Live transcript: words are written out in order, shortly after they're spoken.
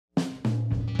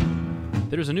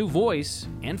There's a new voice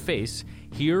and face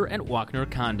here at Wachner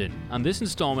Condon. On this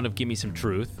installment of Gimme Some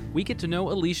Truth, we get to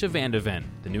know Alicia Vandeven,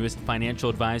 the newest financial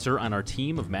advisor on our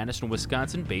team of Madison,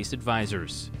 Wisconsin-based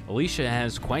advisors. Alicia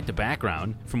has quite the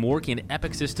background, from working at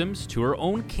Epic Systems to her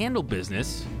own candle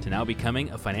business to now becoming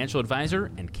a financial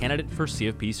advisor and candidate for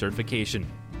CFP certification.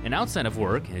 And outside of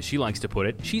work, as she likes to put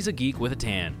it, she's a geek with a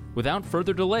tan. Without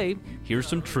further delay, here's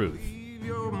some truth.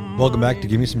 Welcome back to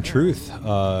Give Me Some Truth.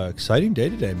 Exciting day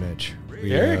today, Mitch.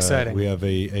 Very exciting. We have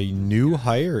a new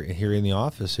hire here in the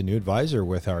office, a new advisor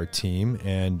with our team,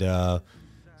 and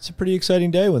it's a pretty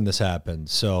exciting day when this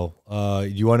happens. So,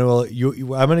 you want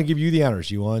to? I'm going to give you the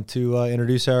honors. You want to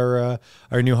introduce our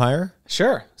new hire?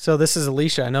 Sure. So this is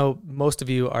Alicia. I know most of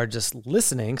you are just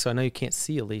listening, so I know you can't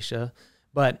see Alicia,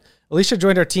 but Alicia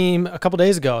joined our team a couple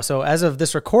days ago. So as of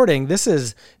this recording, this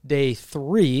is day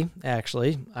 3,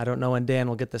 actually. I don't know when Dan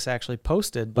will get this actually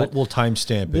posted, but we'll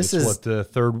timestamp it. This it's is what, the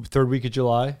third week of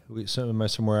July? Am I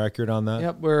somewhere accurate on that?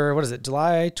 Yep, what is it,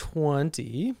 July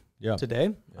 20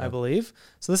 today, I believe.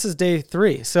 So this is day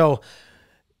 3. So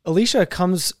Alicia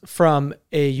comes from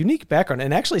a unique background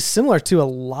and actually similar to a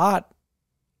lot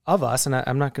of us, and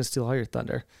I'm not going to steal all your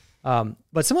thunder,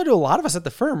 but similar to a lot of us at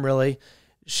the firm, really.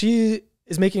 She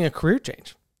is making a career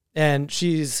change, and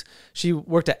she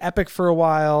worked at Epic for a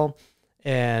while,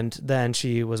 and then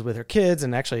she was with her kids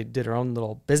and actually did her own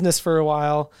little business for a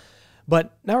while.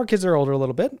 But now her kids are older a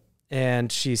little bit,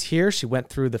 and she's here. She went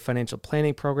through the financial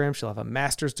planning program. She'll have a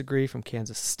master's degree from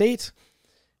Kansas State,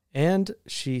 and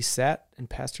she sat and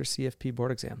passed her CFP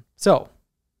board exam. So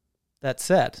that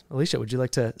said, Alicia, would you like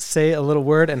to say a little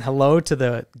word and hello to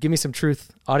the Give Me Some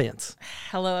Truth audience?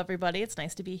 Hello, everybody. It's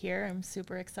nice to be here. I'm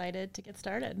super excited to get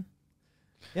started.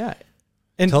 Yeah.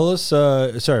 And tell us,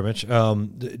 sorry, Mitch,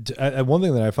 one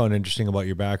thing that I found interesting about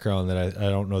your background that I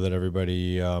don't know that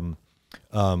everybody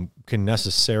can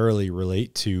necessarily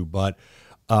relate to, but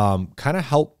kind of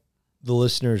help the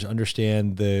listeners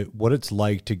understand what it's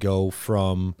like to go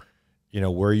from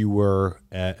where you were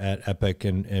at Epic,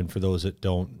 and for those that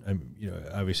don't,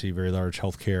 obviously a very large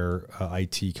healthcare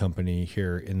IT company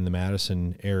here in the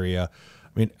Madison area.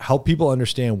 I mean, help people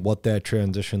understand what that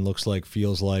transition looks like,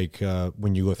 feels like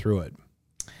when you go through it.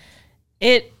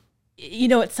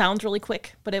 It sounds really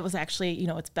quick, but it was actually,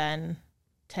 it's been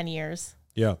 10 years.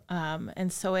 Yeah.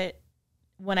 And so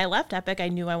when I left Epic, I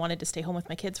knew I wanted to stay home with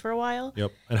my kids for a while.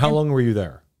 Yep. And how long were you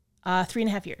there?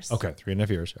 3.5 years. Okay, 3.5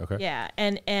 years. Okay. Yeah,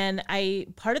 and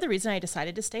part of the reason I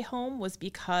decided to stay home was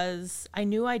because I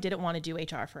knew I didn't want to do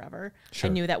HR forever. Sure.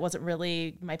 I knew that wasn't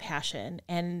really my passion,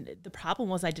 and the problem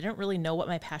was I didn't really know what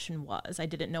my passion was. I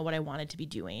didn't know what I wanted to be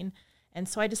doing, and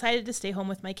so I decided to stay home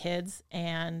with my kids,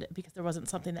 and because there wasn't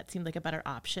something that seemed like a better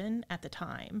option at the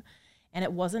time, and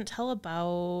it wasn't until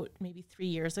about maybe 3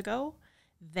 years ago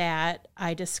that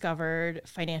I discovered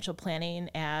financial planning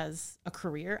as a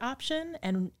career option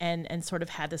and sort of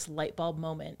had this light bulb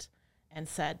moment and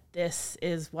said, this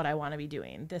is what I want to be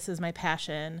doing. This is my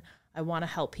passion. I want to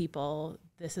help people.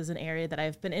 This is an area that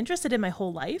I've been interested in my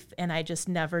whole life. And I just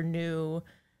never knew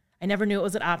it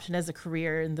was an option as a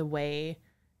career in the way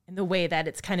that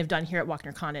it's kind of done here at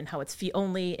Wachner Condon, how it's fee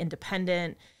only,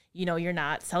 independent. You're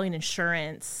not selling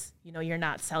insurance, you're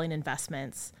not selling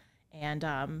investments.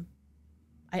 And,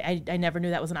 I never knew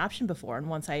that was an option before. And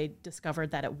once I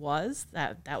discovered that it was,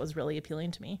 that was really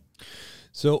appealing to me.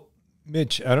 So,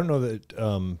 Mitch, I don't know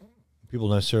that people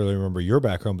necessarily remember your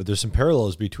background, but there's some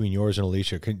parallels between yours and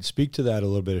Alicia. Can you speak to that a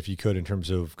little bit, if you could, in terms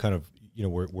of kind of,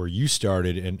 where you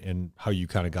started and how you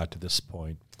kind of got to this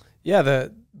point? Yeah,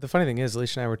 the funny thing is,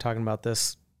 Alicia and I were talking about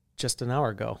this just an hour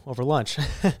ago over lunch,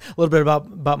 a little bit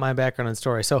about my background and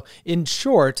story. So in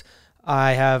short,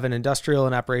 I have an industrial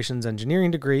and operations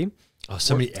engineering degree. Oh,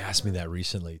 somebody asked me that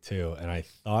recently too, and I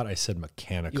thought I said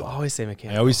mechanical. You always say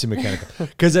mechanical. I always say mechanical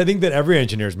because I think that every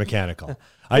engineer is mechanical.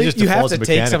 You have to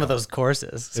take some of those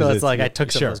courses, so it's like I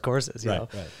took some of those courses, you know.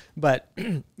 Right. But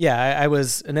yeah, I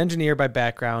was an engineer by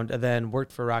background, and then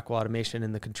worked for Rockwell Automation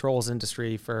in the controls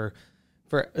industry for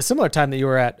a similar time that you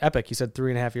were at Epic. You said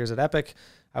 3.5 years at Epic.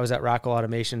 I was at Rockwell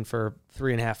Automation for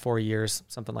 3.5, 4 years,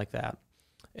 something like that,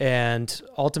 and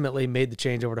ultimately made the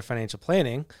change over to financial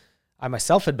planning. I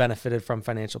myself had benefited from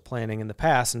financial planning in the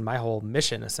past, and my whole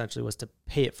mission essentially was to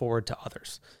pay it forward to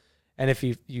others. And if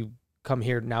you come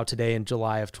here now today in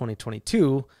July of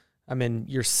 2022, I'm in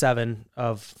year 7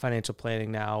 of financial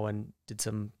planning now and did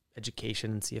some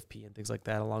education and CFP and things like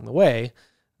that along the way.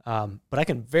 But I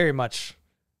can very much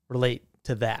relate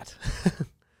to that.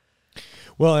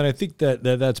 Well, and I think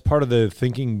that's part of the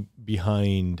thinking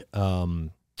behind, the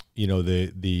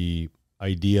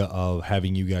idea of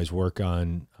having you guys work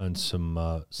on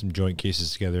some joint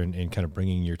cases together and kind of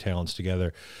bringing your talents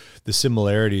together. The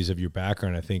similarities of your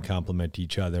background, I think, complement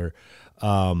each other.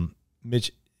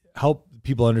 Mitch, help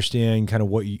people understand kind of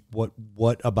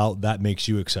what about that makes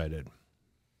you excited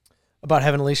about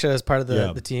having Alicia as part of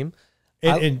the team,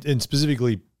 and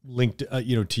specifically linked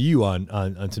to you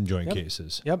on some joint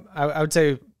cases. Yep, I would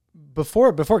say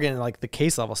before getting like the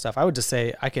case level stuff, I would just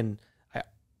say I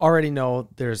already know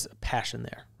there's a passion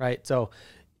there, right? So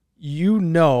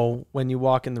when you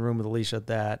walk in the room with Alicia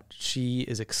that she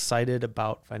is excited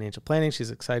about financial planning.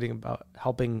 She's excited about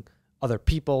helping other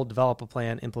people develop a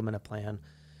plan, implement a plan.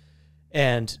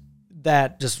 And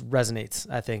that just resonates,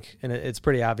 I think. And it's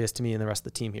pretty obvious to me and the rest of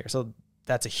the team here. So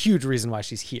that's a huge reason why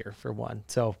she's here, for one.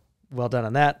 So well done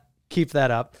on that. Keep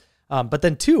that up. But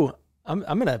then two, I'm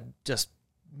going to just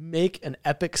make an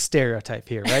epic stereotype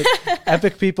here, right?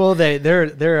 Epic people,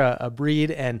 they're a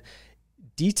breed, and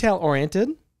detail oriented,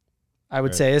 I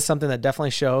would say, is something that definitely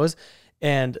shows.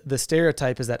 And the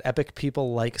stereotype is that epic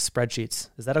people like spreadsheets.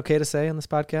 Is that okay to say on this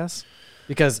podcast?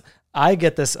 Because I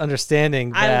get this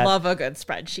understanding that I love a good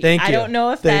spreadsheet. Thank you. I don't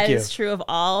know if that is true of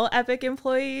all Epic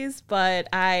employees, but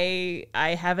I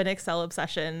have an Excel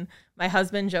obsession. My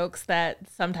husband jokes that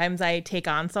sometimes I take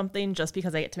on something just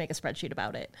because I get to make a spreadsheet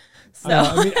about it. So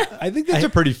I think that's a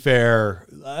pretty fair.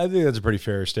 I think that's a pretty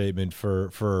fair statement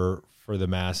for the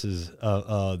masses.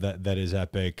 That is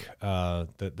Epic.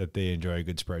 That they enjoy a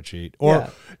good spreadsheet, or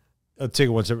let's take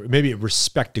it one step. Maybe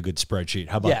respect a good spreadsheet.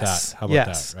 How about that? How about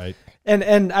that? Right.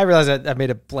 And I realize that I made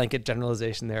a blanket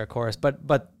generalization there, of course, but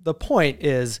the point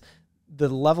is the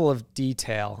level of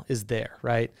detail is there,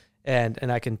 right? And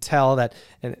I can tell that,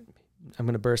 and I'm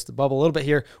going to burst the bubble a little bit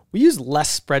here. We use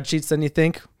less spreadsheets than you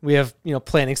think. We have,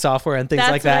 planning software and things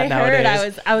like that nowadays. That's what I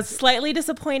heard. I was slightly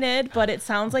disappointed, but it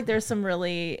sounds like there's some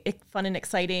really fun and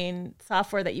exciting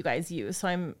software that you guys use. So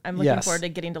I'm looking forward to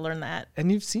getting to learn that.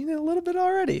 And you've seen it a little bit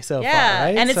already so far, yeah,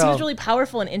 right? And it seems really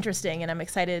powerful and interesting, and I'm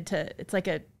excited it's like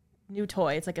a new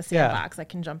toy. It's like a sandbox. I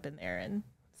can jump in there and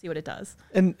see what it does.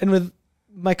 And with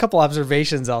my couple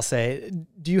observations, I'll say,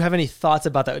 do you have any thoughts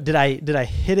about that? Did I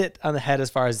hit it on the head as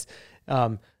far as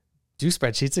do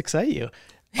spreadsheets excite you?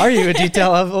 Are you a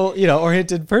detail level,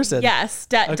 oriented person? Yes,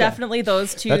 definitely.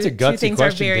 Those two, That's a gutsy things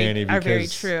question, Danny, are very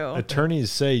true.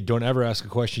 Attorneys say don't ever ask a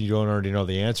question you don't already know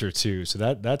the answer to. So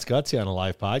that's gutsy on a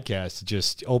live podcast.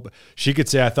 Just she could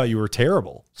say, "I thought you were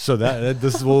terrible." So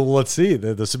this is let's see.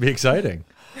 This will be exciting.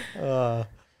 How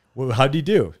did you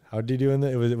do? How did you do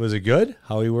in was it good?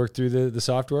 How he worked through the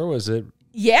software? Was it?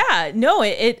 Yeah, no,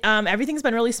 everything's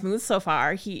been really smooth so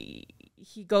far. He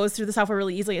goes through the software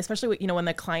really easily, especially when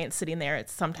the client's sitting there.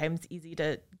 It's sometimes easy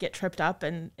to get tripped up,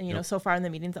 and so far in the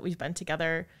meetings that we've been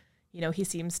together, he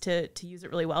seems to use it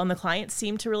really well, and the clients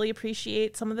seem to really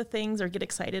appreciate some of the things or get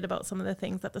excited about some of the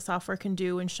things that the software can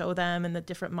do and show them and the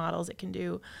different models it can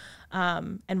do.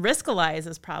 And Riskalyze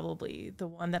is probably the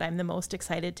one that I'm the most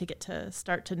excited to get to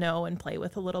start to know and play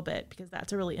with a little bit, because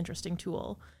that's a really interesting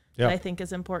tool that I think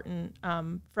is important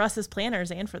for us as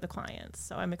planners and for the clients.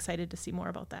 So I'm excited to see more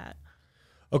about that.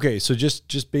 Okay, so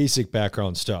just basic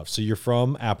background stuff. So you're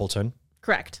from Appleton.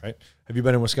 Correct. Right. Have you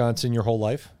been in Wisconsin your whole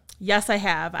life? Yes, I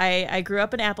have. I grew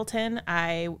up in Appleton.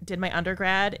 I did my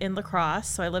undergrad in La Crosse,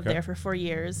 so I lived there for 4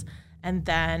 years. And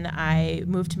then I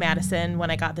moved to Madison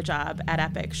when I got the job at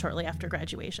Epic shortly after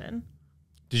graduation.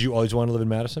 Did you always want to live in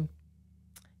Madison?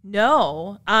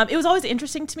 No. It was always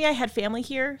interesting to me. I had family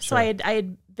here. So I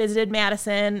had visited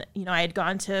Madison. I had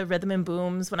gone to Rhythm and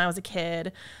Booms when I was a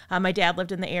kid. My dad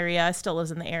lived in the area, still lives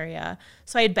in the area.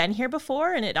 So I had been here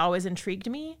before, and it always intrigued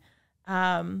me.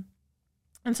 And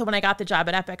so when I got the job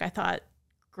at Epic, I thought,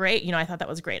 great. I thought that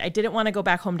was great. I didn't want to go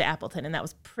back home to Appleton, and that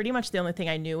was pretty much the only thing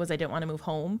I knew was I didn't want to move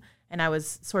home. And I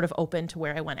was sort of open to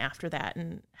where I went after that,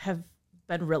 and have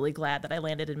been really glad that I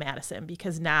landed in Madison,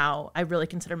 because now I really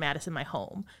consider Madison my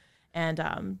home,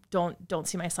 and don't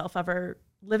see myself ever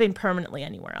living permanently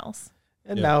anywhere else.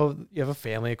 And now you have a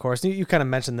family, of course. You kind of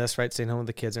mentioned this, right? Staying home with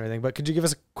the kids and everything. But could you give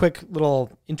us a quick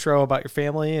little intro about your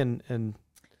family and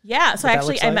Yeah, so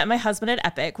actually I met my husband at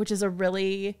Epic, which is a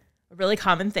really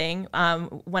common thing.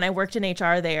 When I worked in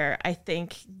HR there, I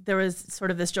think there was sort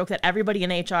of this joke that everybody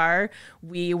in HR,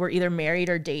 we were either married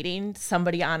or dating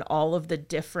somebody on all of the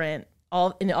different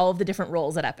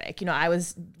roles at Epic. I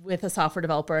was with a software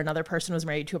developer, another person was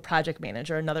married to a project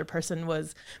manager, another person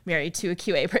was married to a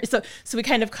QA person. So we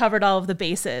kind of covered all of the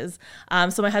bases.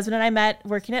 So my husband and I met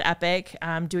working at Epic,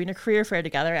 doing a career fair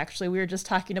together. Actually, we were just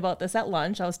talking about this at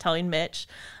lunch. I was telling Mitch,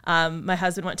 my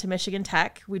husband went to Michigan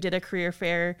Tech. We did a career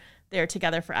fair there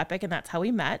together for Epic, and that's how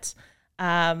we met.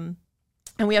 And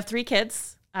we have 3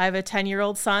 kids. I have a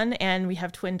 10-year-old son and we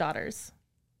have twin daughters.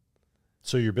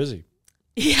 So you're busy.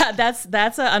 Yeah, that's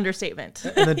an understatement.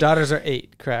 And the daughters are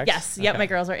 8, correct? Yes. Yep. Okay. My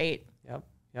girls are 8.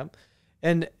 Yep.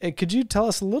 And could you tell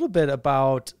us a little bit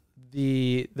about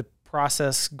the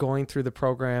process going through the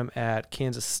program at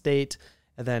Kansas State,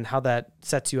 and then how that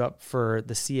sets you up for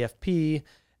the CFP,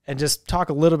 and just talk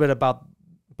a little bit about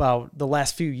the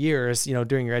last few years,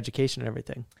 during your education and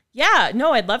everything? Yeah,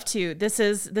 no, I'd love to. This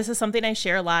is something I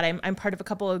share a lot. I'm part of a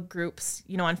couple of groups,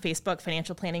 on Facebook,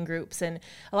 financial planning groups, and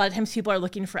a lot of times people are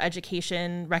looking for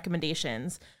education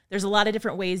recommendations. There's a lot of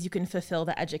different ways you can fulfill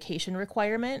the education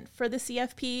requirement for the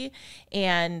CFP.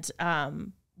 And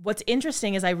what's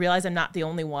interesting is I realize I'm not the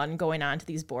only one going on to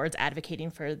these boards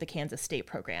advocating for the Kansas State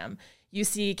program. You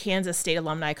see Kansas State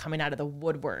alumni coming out of the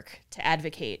woodwork to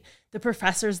advocate. The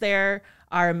professors there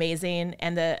are amazing,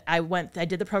 and I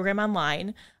did the program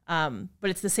online, but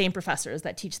it's the same professors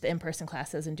that teach the in-person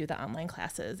classes and do the online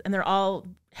classes, and they're all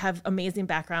have amazing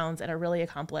backgrounds and are really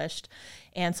accomplished.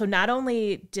 And so not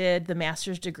only did the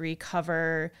master's degree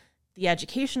cover the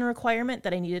education requirement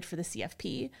that I needed for the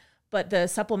CFP, but the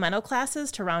supplemental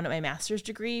classes to round out my master's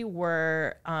degree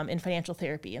were in financial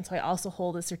therapy. And so I also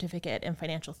hold a certificate in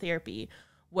financial therapy,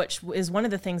 which is one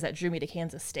of the things that drew me to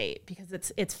Kansas State, because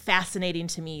it's fascinating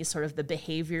to me, sort of the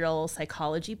behavioral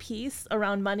psychology piece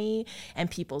around money and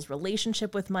people's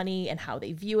relationship with money and how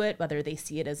they view it, whether they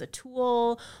see it as a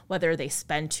tool, whether they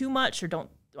spend too much or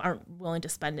aren't willing to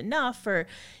spend enough, or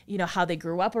how they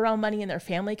grew up around money in their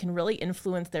family can really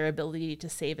influence their ability to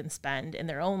save and spend in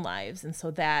their own lives. And so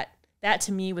that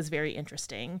to me was very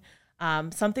interesting.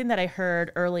 Something that I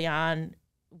heard early on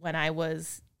when I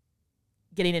was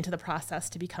getting into the process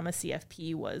to become a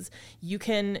CFP was you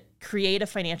can create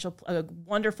a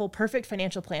wonderful, perfect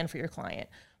financial plan for your client,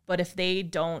 but if they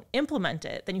don't implement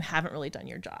it, then you haven't really done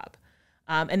your job.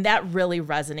 And that really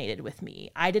resonated with me.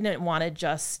 I didn't want to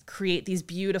just create these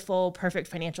beautiful, perfect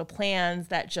financial plans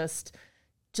that just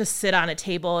sit on a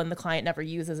table and the client never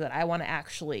uses it. I want to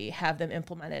actually have them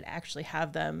implemented, actually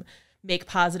have them make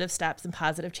positive steps and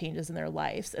positive changes in their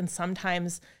lives. And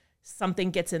sometimes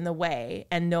something gets in the way,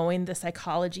 and knowing the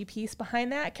psychology piece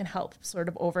behind that can help sort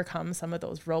of overcome some of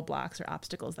those roadblocks or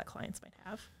obstacles that clients might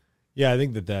have. Yeah, I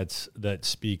think that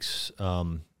speaks,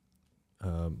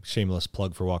 shameless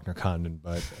plug for Walkner Condon,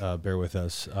 but bear with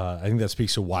us. I think that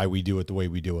speaks to why we do it the way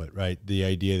we do it, right? The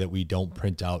idea that we don't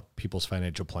print out people's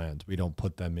financial plans. We don't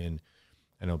put them in.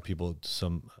 I know people,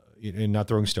 not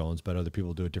throwing stones, but other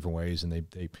people do it different ways, and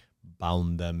they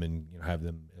bound them and have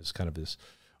them as kind of this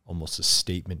almost a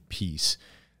statement piece.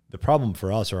 The problem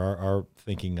for us, or our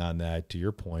thinking on that, to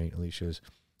your point, Alicia, is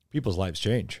people's lives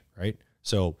change, right?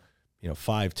 So,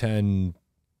 5, 10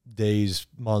 days,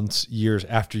 months, years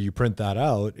after you print that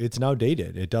out, it's now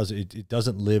dated. It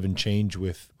doesn't live and change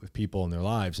with people in their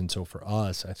lives. And so for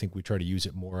us, I think we try to use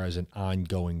it more as an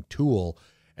ongoing tool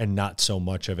and not so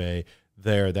much of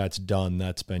that's done,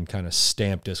 that's been kind of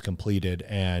stamped as completed.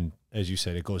 And as you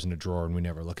said, it goes in a drawer and we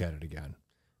never look at it again.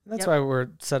 That's why we're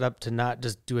set up to not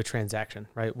just do a transaction,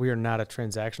 right? We are not a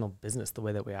transactional business the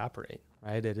way that we operate,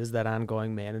 right? It is that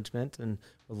ongoing management and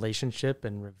relationship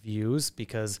and reviews,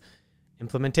 because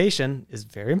implementation is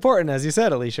very important, as you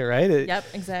said, Alicia, right? Yep,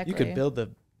 exactly. You could build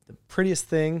the prettiest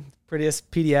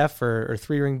PDF or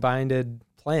 3-ring binded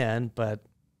plan, but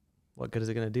what good is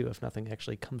it going to do if nothing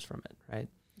actually comes from it, right?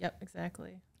 Yep,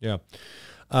 exactly. Yeah.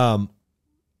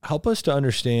 Help us to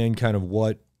understand kind of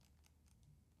what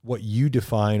you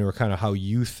define, or kind of how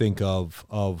you think of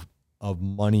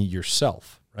money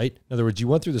yourself, right? In other words, you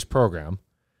went through this program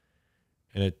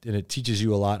and it teaches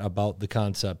you a lot about the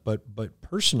concept, but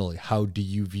personally, how do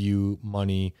you view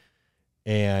money,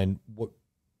 and what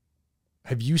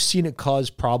have you seen it cause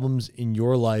problems in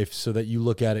your life so that you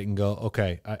look at it and go,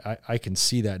 okay, I can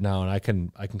see that now, and I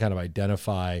can kind of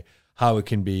identify how it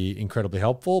can be incredibly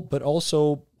helpful, but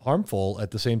also harmful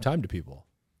at the same time to people?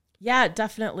 Yeah,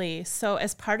 definitely. So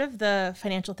as part of the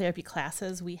financial therapy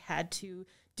classes, we had to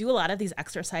do a lot of these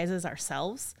exercises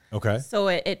ourselves. Okay. So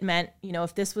it meant,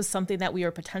 if this was something that we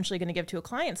were potentially going to give to a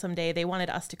client someday, they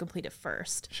wanted us to complete it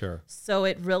first. Sure. So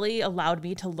it really allowed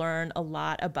me to learn a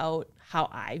lot about how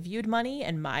I viewed money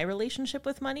and my relationship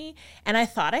with money. And I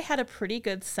thought I had a pretty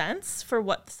good sense for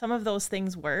what some of those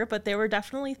things were, but there were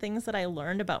definitely things that I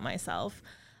learned about myself.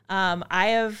 I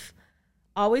have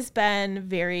always been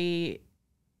very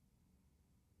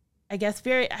I guess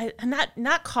I'm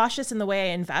not cautious in the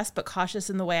way I invest, but cautious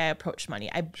in the way I approach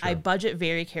money. I budget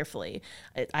very carefully.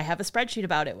 I have a spreadsheet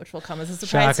about it, which will come as a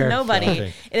surprise to nobody.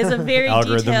 Shocking. It is a very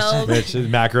detailed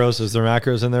macros. Is there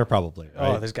macros in there? Probably.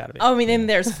 Right? Oh, there's got to be. Oh, I mean, and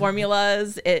there's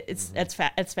formulas. It's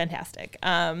fantastic.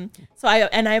 So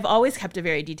I've always kept a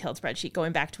very detailed spreadsheet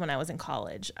going back to when I was in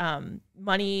college.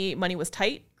 Money was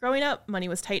tight growing up. Money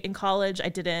was tight in college. I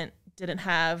didn't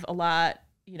have a lot,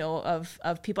 you know,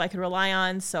 of people I could rely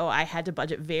on. So I had to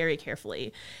budget very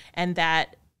carefully, and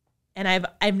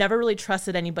I've never really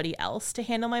trusted anybody else to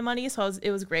handle my money. So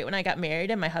it was great when I got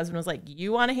married and my husband was like,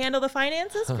 you want to handle the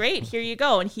finances? Great. Here you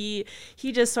go. And he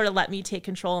just sort of let me take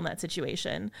control in that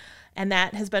situation. And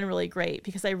that has been really great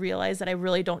because I realized that I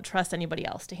really don't trust anybody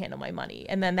else to handle my money.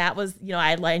 And then that was, you know,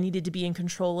 I needed to be in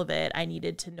control of it. I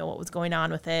needed to know what was going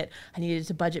on with it. I needed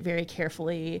to budget very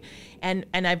carefully. And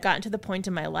I've gotten to the point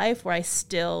in my life where I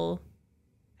still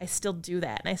do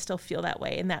that and I still feel that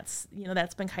way. And that's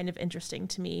been kind of interesting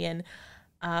to me. And,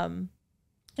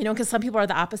 you know, because some people are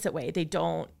the opposite way. They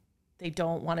don't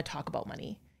want to talk about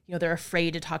money. You know, they're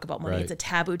afraid to talk about money. Right. It's a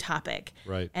taboo topic.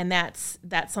 Right. And that's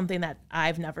something that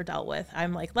I've never dealt with.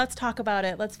 I'm like, let's talk about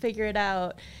it. Let's figure it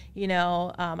out. You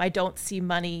know, I don't see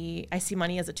money. I see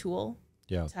money as a tool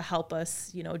to help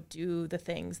us, you know, do the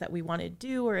things that we want to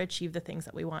do or achieve the things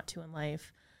that we want to in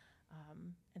life.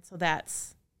 And so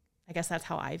I guess that's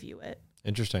how I view it.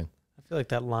 Interesting. I feel like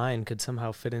that line could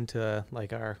somehow fit into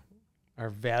like our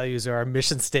values or our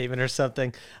mission statement or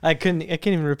something. I can't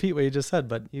even repeat what you just said,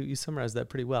 but you summarized that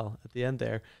pretty well at the end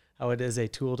there. How it is a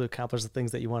tool to accomplish the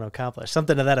things that you want to accomplish,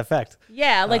 something to that effect.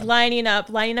 Yeah, like lining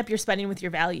up your spending with your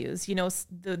values. You know,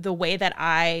 the way that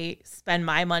I spend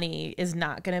my money is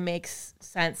not going to make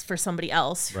sense for somebody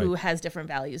else who has different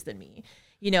values than me.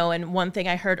 You know, and one thing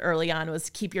I heard early on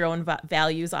was keep your own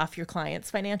values off your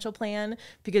client's financial plan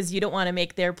because you don't want to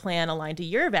make their plan aligned to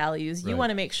your values. You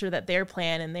want to make sure that their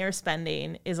plan and their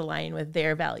spending is aligning with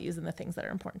their values and the things that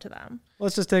are important to them.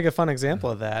 Let's just take a fun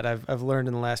example of that. I've learned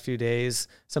in the last few days,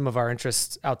 some of our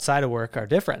interests outside of work are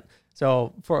different.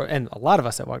 So and a lot of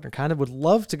us at Wagner Condon would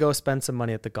love to go spend some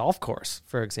money at the golf course,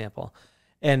 for example.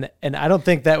 And I don't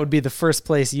think that would be the first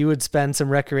place you would spend some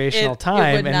recreational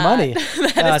time and money.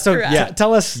 Tell us. True.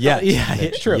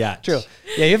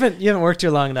 Yeah, you haven't worked here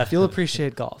long enough. You'll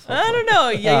appreciate golf. Hopefully. I don't know.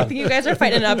 Yeah, I think you guys are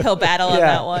fighting an uphill battle on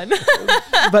that one.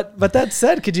 But that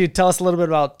said, could you tell us a little bit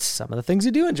about some of the things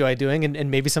you do enjoy doing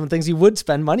and maybe some of the things you would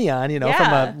spend money on, you know,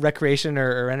 from a recreation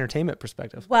or entertainment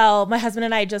perspective? Well, my husband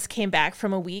and I just came back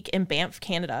from a week in Banff,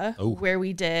 Canada, where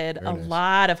we did a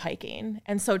lot of hiking.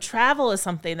 And so travel is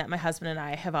something that my husband and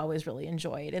I have always really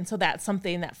enjoyed. And so that's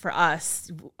something that for us,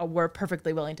 we're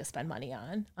perfectly willing to spend money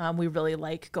on. We really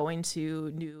like going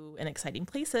to new and exciting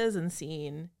places and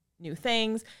seeing new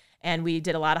things. And we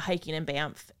did a lot of hiking in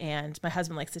Banff, and my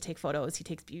husband likes to take photos. He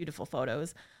takes beautiful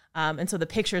photos. And so the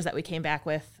pictures that we came back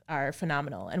with are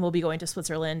phenomenal. And we'll be going to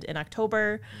Switzerland in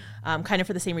October, kind of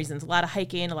for the same reasons, a lot of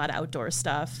hiking, a lot of outdoor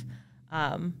stuff.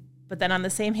 But then on the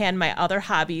same hand, my other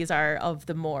hobbies are of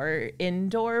the more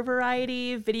indoor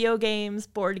variety, video games,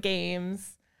 board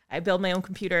games. I build my own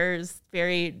computers,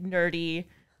 very nerdy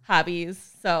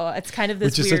hobbies. So it's kind of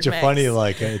this weird mix. Which is such a funny,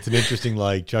 like, it's an interesting,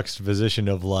 like, juxtaposition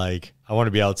of, like, I want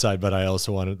to be outside, but I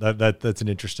also want to, that's an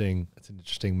interesting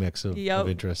mix of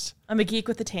interests. I'm a geek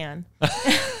with a tan.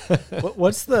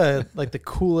 What's the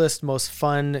coolest, most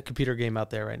fun computer game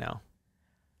out there right now?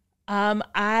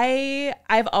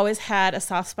 I've always had a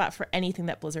soft spot for anything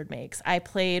that Blizzard makes. I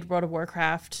played World of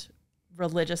Warcraft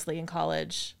religiously in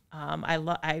college.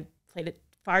 I played it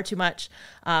far too much.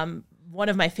 One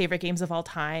of my favorite games of all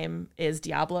time is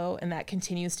Diablo, and that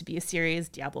continues to be a series,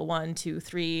 Diablo 1, 2,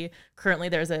 3. Currently,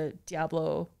 there's a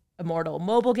Diablo Immortal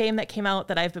mobile game that came out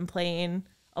that I've been playing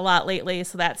a lot lately,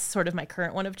 so that's sort of my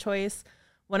current one of choice.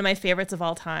 One of my favorites of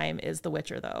all time is The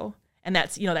Witcher, though. And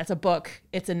that's a book.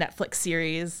 It's a Netflix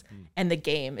series, and the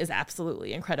game is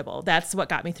absolutely incredible. That's what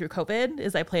got me through COVID,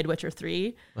 is I played Witcher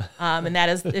 3. And that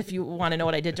is, if you want to know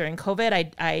what I did during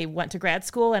COVID, I went to grad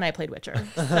school and I played Witcher.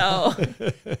 So,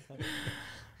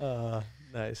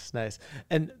 nice.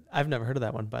 And I've never heard of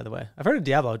that one, by the way. I've heard of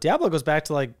Diablo. Diablo goes back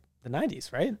to like the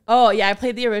 90s, right? Oh yeah, I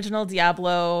played the original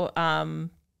Diablo.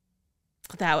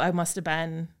 That I must have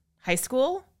been high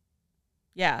school.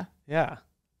 Yeah. I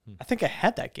think I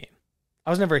had that game. I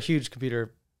was never a huge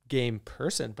computer game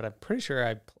person, but I'm pretty sure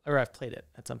I've played it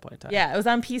at some point in time. Yeah, it was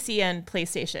on PC and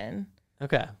PlayStation.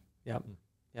 Okay. Yep.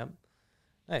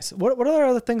 Nice. What are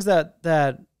other things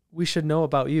that we should know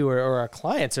about you or our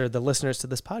clients or the listeners to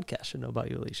this podcast should know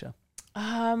about you, Alicia?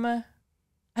 I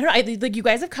don't know. Like you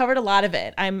guys have covered a lot of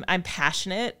it. I'm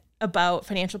passionate about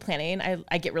financial planning.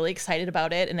 I get really excited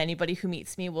about it, and anybody who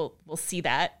meets me will see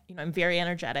that. I'm very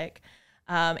energetic,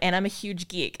 and I'm a huge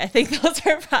geek. I think those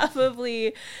are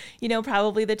probably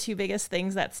the two biggest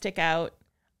things that stick out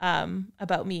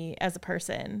about me as a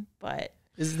person. But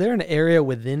is there an area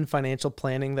within financial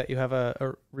planning that you have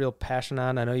a real passion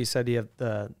on? I know you said you have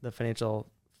the financial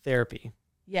therapy.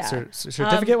 Yeah.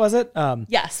 Certificate, was it?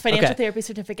 Yes, financial therapy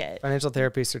certificate. Financial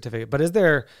therapy certificate. But is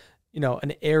there,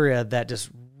 an area that just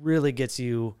really gets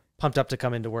you pumped up to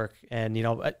come into work? And,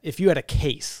 if you had a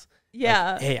case,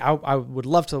 yeah, like, hey, I would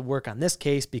love to work on this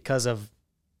case because of.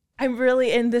 I'm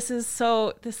really, and this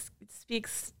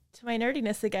speaks to my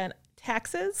nerdiness again.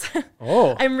 Taxes.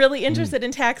 Oh. I'm really interested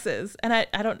in taxes. And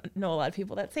I don't know a lot of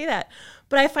people that say that,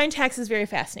 but I find taxes very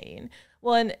fascinating.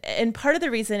 Well, and part of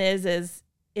the reason is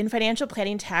in financial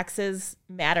planning, taxes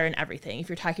matter in everything. If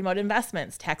you're talking about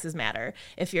investments, taxes matter.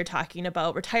 If you're talking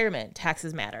about retirement,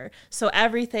 taxes matter. So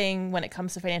everything when it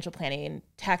comes to financial planning,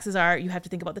 you have to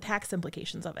think about the tax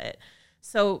implications of it.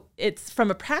 So it's from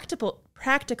a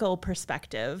practical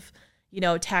perspective,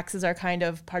 taxes are kind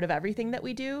of part of everything that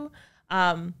we do.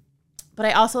 But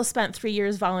I also spent 3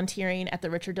 years volunteering at the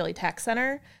Richard Dilley Tax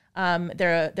Center.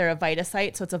 They're a VITA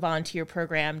site, so it's a volunteer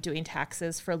program doing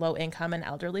taxes for low income and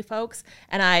elderly folks.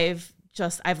 And I've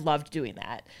loved doing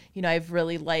that. I've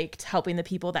really liked helping the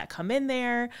people that come in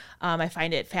there. I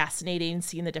find it fascinating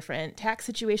seeing the different tax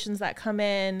situations that come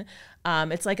in.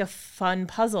 It's like a fun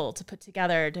puzzle to put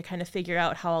together to kind of figure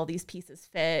out how all these pieces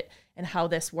fit and how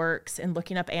this works, and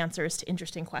looking up answers to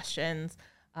interesting questions.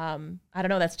 I don't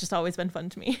know. That's just always been fun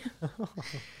to me.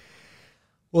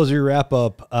 Well, as we wrap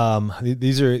up,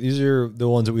 these are the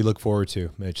ones that we look forward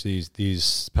to, Mitch.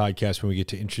 These podcasts when we get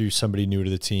to introduce somebody new to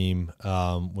the team,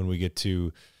 when we get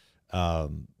to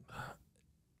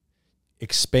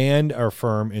expand our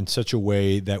firm in such a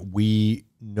way that we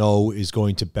know is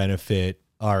going to benefit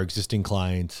our existing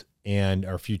clients and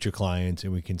our future clients,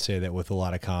 and we can say that with a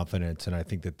lot of confidence. And I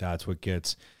think that that's what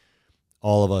gets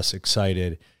all of us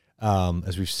excited.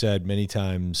 As we've said many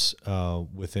times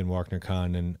within Walkner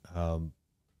Condon,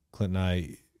 Clint and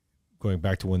I, going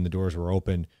back to when the doors were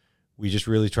open, we just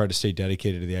really tried to stay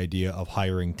dedicated to the idea of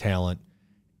hiring talent.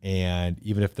 And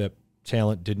even if that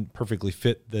talent didn't perfectly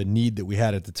fit the need that we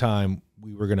had at the time,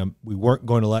 we weren't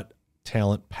going to let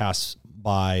talent pass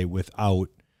by without,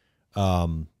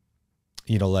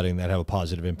 letting that have a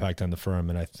positive impact on the firm.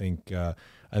 And I think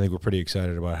we're pretty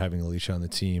excited about having Alicia on the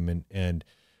team and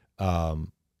a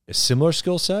similar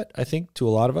skill set, I think, to a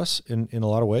lot of us in a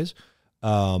lot of ways,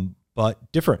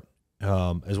 but different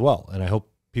as well. And I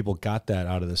hope people got that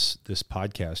out of this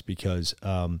podcast, because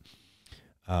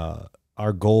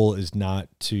our goal is not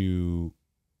to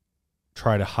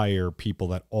try to hire people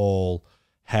that all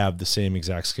have the same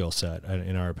exact skill set.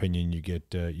 In our opinion, you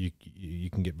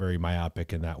can get very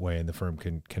myopic in that way, and the firm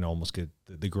can almost get,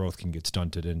 the growth can get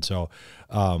stunted. And so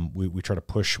we try to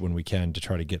push when we can to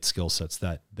try to get skill sets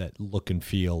that look and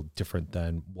feel different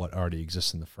than what already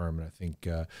exists in the firm. And I think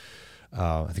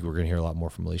we're going to hear a lot more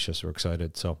from Alicia, so we're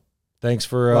excited. So thanks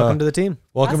for welcome to the team.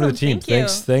 Welcome awesome. to the team.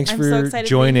 Thanks for so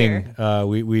joining.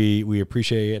 We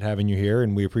appreciate having you here,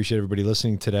 and we appreciate everybody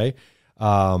listening today.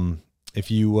 If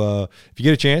you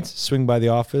get a chance, swing by the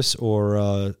office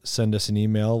or send us an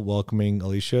email welcoming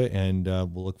Alicia, and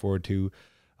we'll look forward to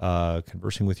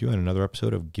conversing with you on another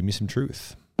episode of Give Me Some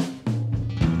Truth.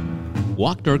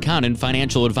 Walkner Condon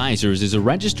Financial Advisors is a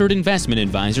registered investment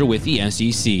advisor with the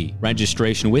SEC.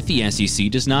 Registration with the SEC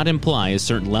does not imply a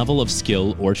certain level of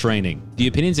skill or training. The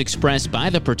opinions expressed by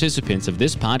the participants of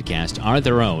this podcast are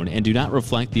their own and do not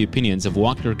reflect the opinions of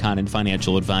Walkner Condon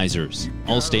Financial Advisors.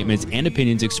 All statements and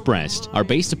opinions expressed are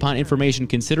based upon information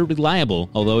considered reliable,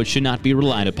 although it should not be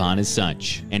relied upon as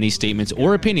such. Any statements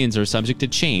or opinions are subject to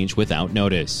change without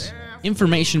notice.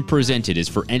 Information presented is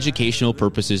for educational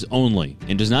purposes only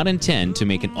and does not intend to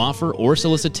make an offer or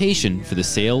solicitation for the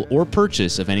sale or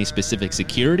purchase of any specific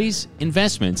securities,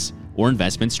 investments, or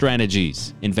investment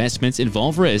strategies. Investments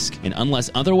involve risk and, unless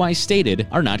otherwise stated,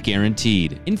 are not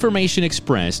guaranteed. Information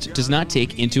expressed does not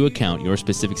take into account your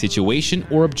specific situation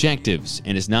or objectives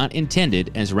and is not intended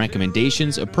as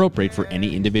recommendations appropriate for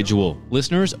any individual.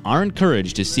 Listeners are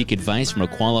encouraged to seek advice from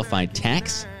a qualified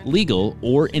tax, legal,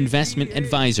 or investment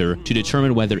advisor to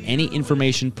determine whether any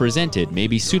information presented may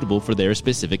be suitable for their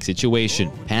specific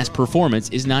situation. Past performance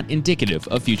is not indicative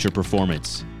of future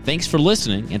performance. Thanks for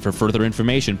listening, and for further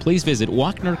information, please visit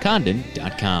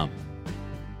WalknerCondon.com.